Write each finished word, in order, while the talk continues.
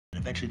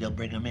Eventually they'll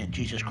bring him in.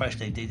 Jesus Christ,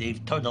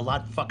 they've turned a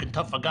lot fucking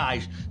tougher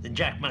guys than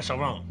Jack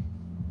Massarone.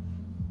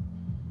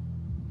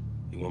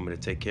 You want me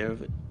to take care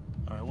of it?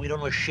 All right, we don't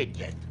know shit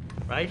yet,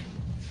 right?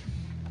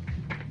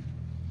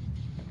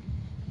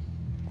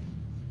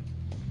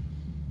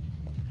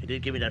 He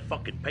didn't give me that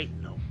fucking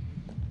painting, though.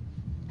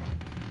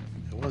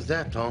 What's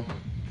that, Tom?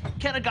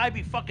 Can't a guy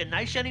be fucking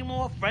nice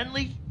anymore?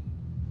 Friendly?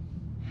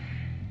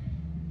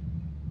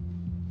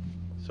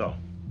 So,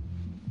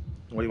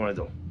 what do you want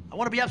to do? I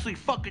want to be absolutely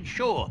fucking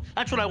sure.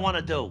 That's what I want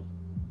to do.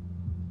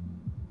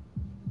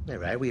 All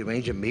right, we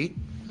arrange a meet.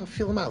 I'll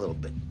feel him out a little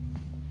bit.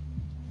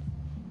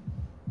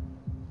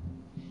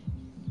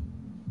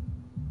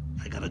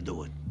 I gotta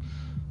do it.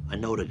 I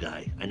know the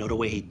guy. I know the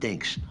way he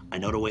thinks. I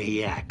know the way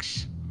he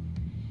acts.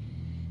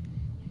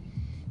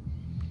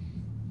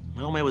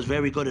 My old man was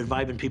very good at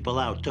vibing people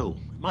out, too.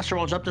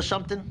 Massarone's up to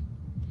something,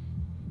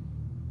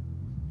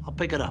 I'll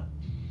pick it up.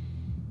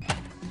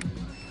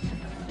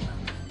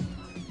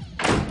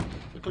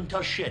 I couldn't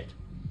tell shit.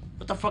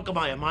 What the fuck am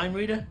I, a mind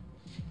reader?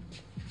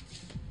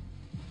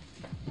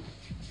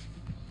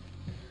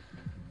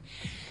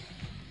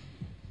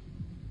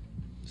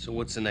 So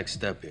what's the next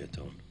step here,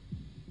 Tone?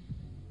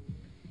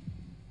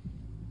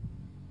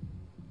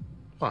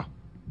 What?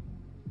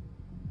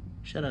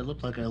 Said I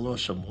looked like I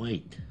lost some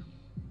weight.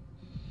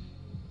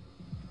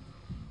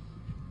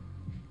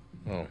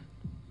 Oh.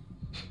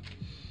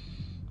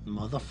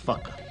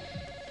 Motherfucker.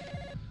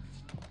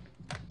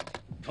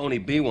 Tony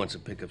B wants to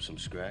pick up some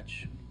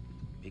scratch.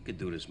 He could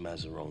do this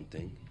Massarone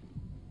thing.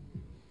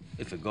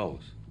 If it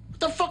goes. What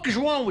the fuck is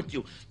wrong with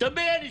you? The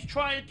man is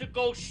trying to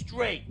go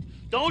straight.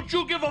 Don't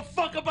you give a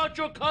fuck about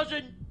your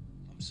cousin?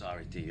 I'm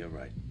sorry, T, you're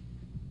right.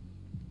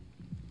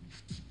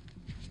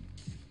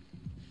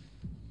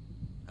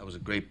 That was a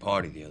great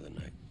party the other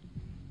night.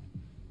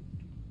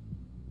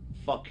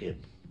 Fuck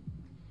him.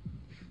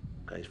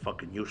 Guy's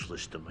fucking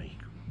useless to me.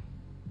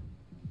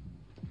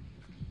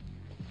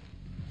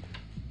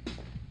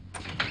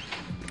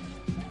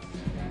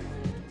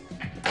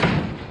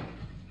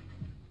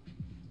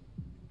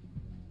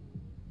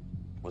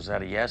 Was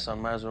that a yes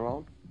on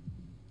Massarone?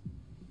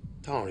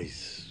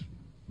 Tony's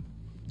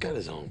got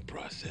his own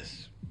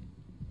process.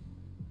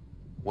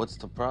 What's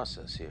the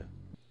process here?